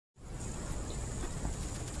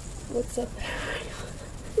What's up?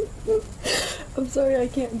 I'm sorry I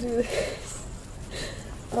can't do this.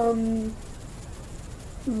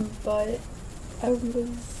 But I was,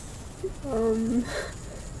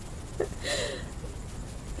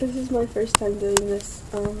 this is my first time doing this.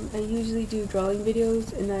 I usually do drawing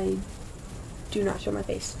videos and I do not show my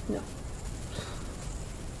face, no.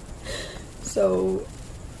 So,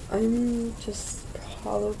 I'm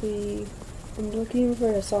looking for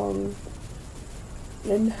a song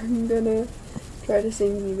and I'm gonna try to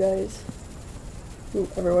sing to you guys.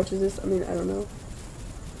 Whoever watches this, I mean, I don't know.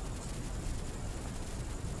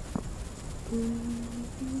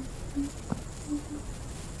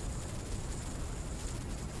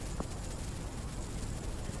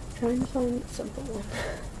 Trying to find a simple one.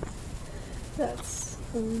 That's,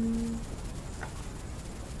 I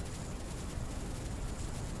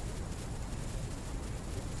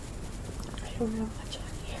don't have much on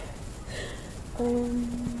here.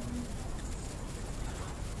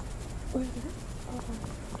 Where is it?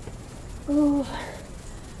 Oh,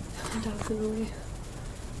 my dog's in the way.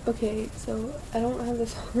 Okay, so I don't have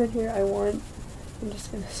this song right here. I'm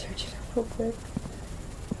just gonna search it up real quick.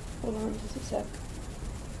 Hold on just a sec.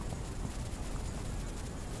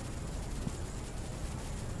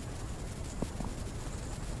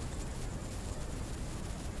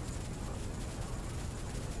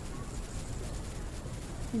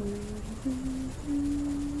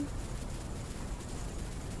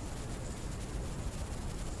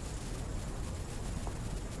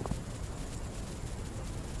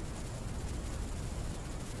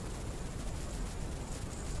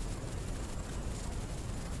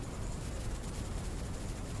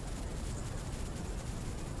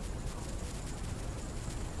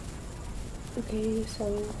 Okay, so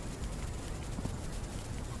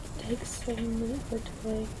it takes a minute for it to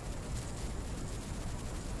play.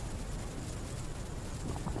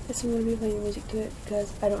 I guess I'm gonna be playing music to it because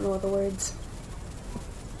I don't know all the words.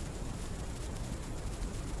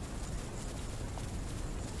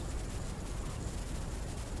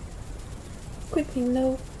 Quick thing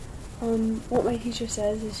though, what my teacher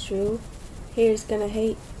says is true. Haters gonna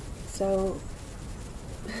hate, so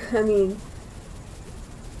I mean,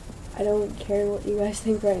 I don't care what you guys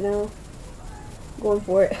think right now. I'm going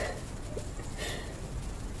for it.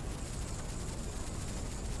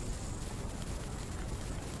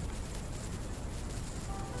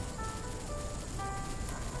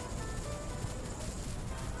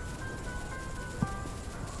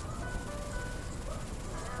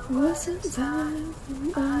 Was a time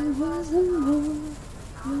when I was alone,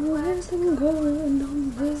 nowhere to go, no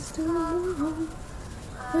place to go.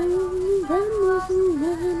 My only friend was a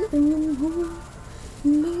man anymore,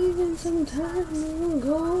 and even some time will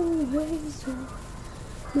go away. So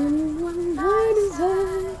then one night as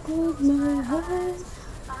I closed my eyes,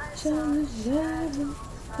 I saw the shadow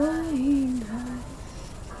flying high.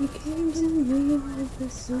 He came to me with the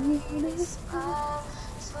sweetest smile.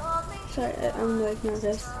 Sorry, I'm like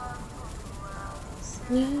nervous.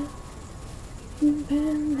 Yeah,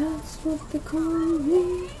 and that's what they call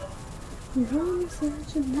me. Promise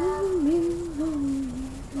that you'll never be lonely.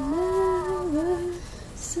 Never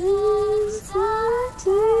since that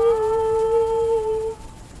day.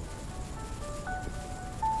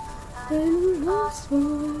 I'm a lost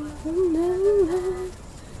boy from Neverland,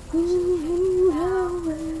 who hang out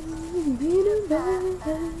with Peter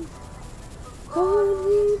Pan. When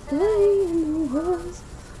we play in the woods,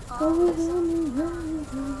 always on the run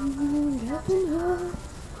from the Captain Hook.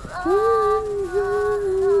 Run,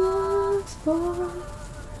 lost boy,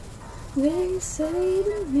 they say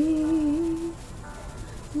to me,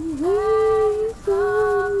 away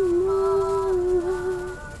from all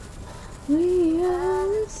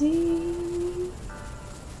reality.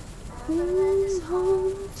 Feeling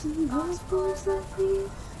home to lost boys like me.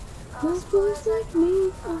 Lost boys like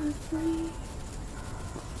me are free.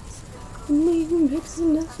 Making picks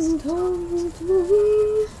and nuts and told to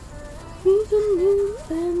believe. You can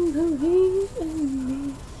live and believe in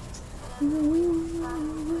me. And then we will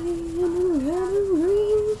away in a garden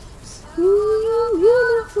green. You,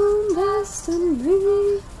 beautiful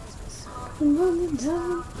destiny. And on the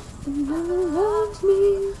time that never loved me,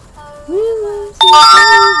 realized that I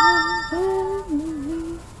had family.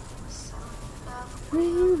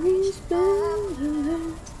 Really spend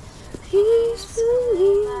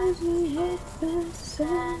peacefully as we hit the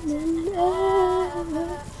sand, and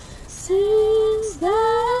ever since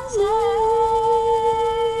that day,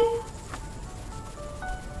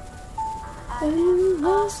 I'm a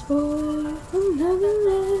lost boy from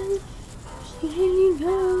Neverland, hanging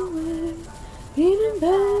out with Peter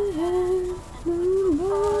Pan. On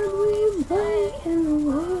board we play in the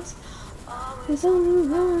is on the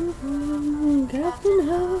run from Captain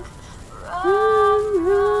Hook. Run,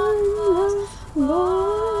 run, run,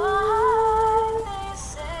 boy,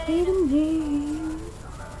 say to me,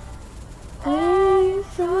 away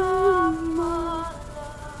from all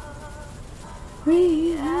reality.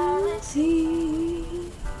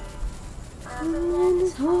 And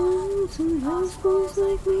it's home to lost boys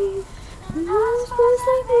like me, and lost boys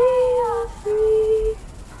like me are free.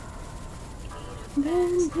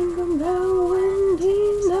 Then think about when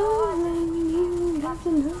dreams are like you,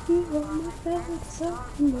 Captain Hook, you are my favorite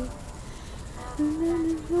song. And then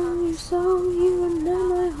it's when you saw you and now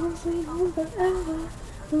my home sweet home forever,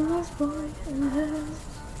 the lost boy and house.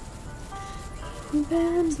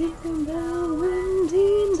 Then think about when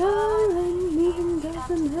dreams are like me, and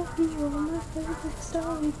Captain Hook, you are my favorite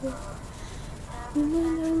storybook. And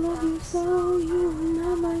then I love you so, you and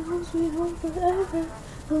now my home sweet home forever,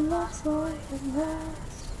 the lost boy and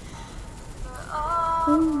house.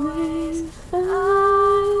 Always I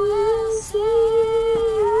will see.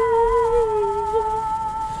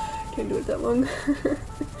 Can't do it that long.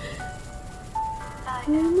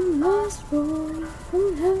 I'm the lost boy from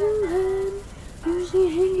heaven, usually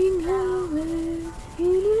hanging out with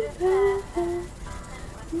you bad.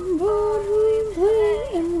 I'm bored who you play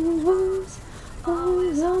and the wolves,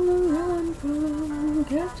 always on the run from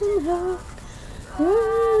Captain Hook.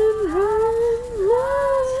 Run, run,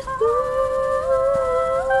 lost boy.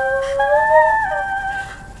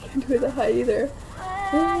 Can't do that high either.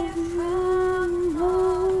 Run,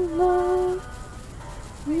 love,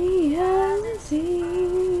 reality.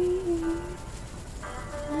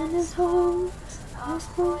 And his home,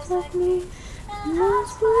 lost boys like me, and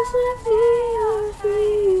lost boys like me are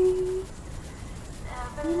free.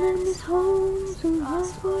 And then his home, some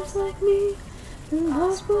lost boys like me, and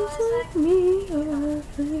lost boys like me are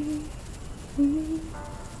free.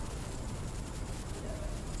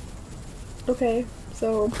 Okay,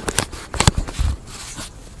 so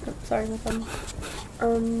sorry my phone.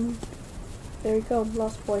 There you go,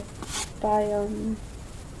 Lost Boy by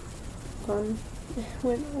gone. It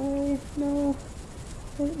went away. No,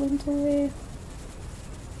 it went away.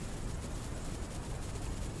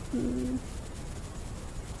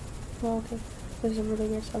 Well, okay, there's some really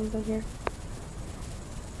weird songs on here.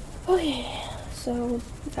 Okay, so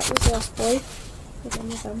that was Lost Boy. Again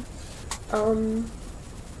with them.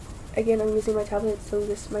 Again, I'm using my tablet, so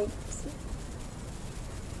this might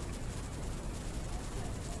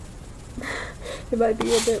it might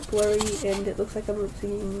be a bit blurry, and it looks like I'm lip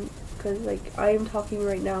syncing because, like, I am talking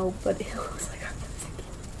right now, but it looks like I'm lip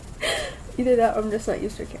syncing. Either that, or I'm just not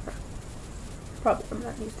used to a camera. Probably I'm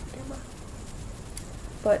not used to the camera.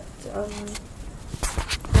 But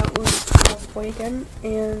that was Lost Boy again,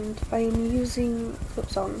 and I'm using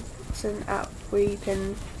Flipsong. It's an app where you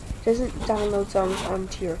can, it doesn't download songs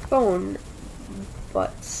onto your phone,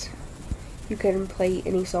 but you can play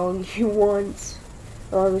any song you want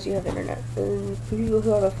as long as you have internet. And for people who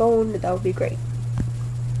have a phone, that would be great.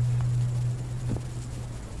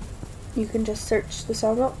 You can just search the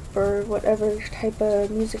song up for whatever type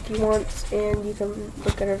of music you want, and you can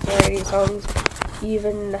look at a variety of songs. It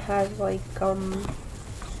even has like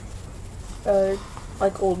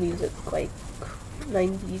old music, like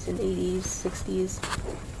 90s and 80s, 60s,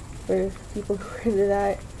 for people who are into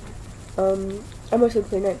that. I mostly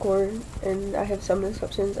play nightcore, and I have some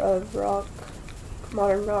descriptions of rock,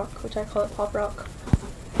 modern rock, which I call it pop rock.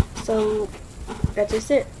 So that's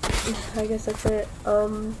just it. I guess that's it.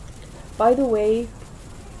 By the way,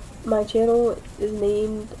 my channel is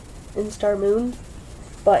named Instar Moon,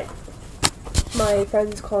 but my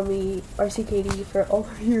friends call me RCKD for all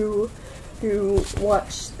of you who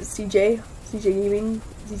watch CJ Gaming,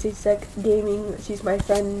 CJ Sec Gaming. She's my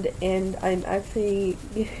friend, and I'm actually,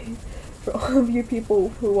 for all of you people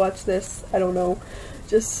who watch this, I don't know,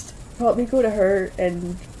 just probably go to her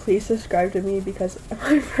and please subscribe to me, because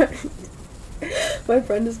my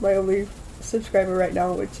friend is my only subscriber right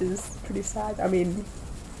now, which is pretty sad. I mean,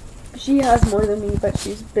 she has more than me, but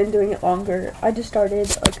she's been doing it longer. I just started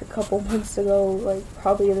like a couple months ago, like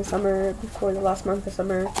probably in the summer, before the last month of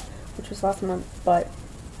summer, which was last month. But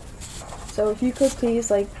so if you could please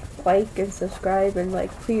like and subscribe, and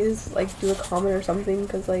like please like do a comment or something,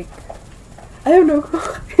 because like I don't know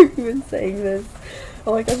why I'm even saying this.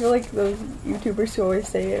 Like, I feel like those YouTubers who always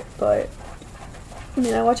say it, but I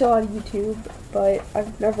mean, I watch a lot of YouTube, but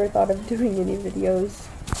I've never thought of doing any videos.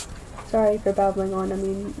 Sorry for babbling on. I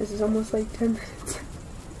mean, this is almost like 10 minutes.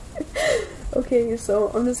 Okay, so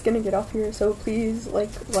I'm just gonna get off here, so please,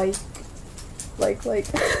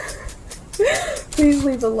 please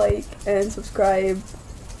leave a like and subscribe.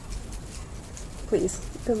 please,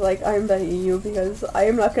 because like I'm begging you, because I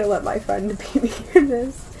am not gonna let my friend beat me in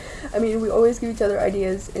this. I mean, we always give each other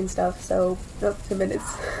ideas and stuff, so up 10 minutes.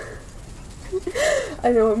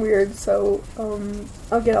 I know I'm weird, so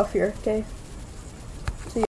I'll get off here, okay?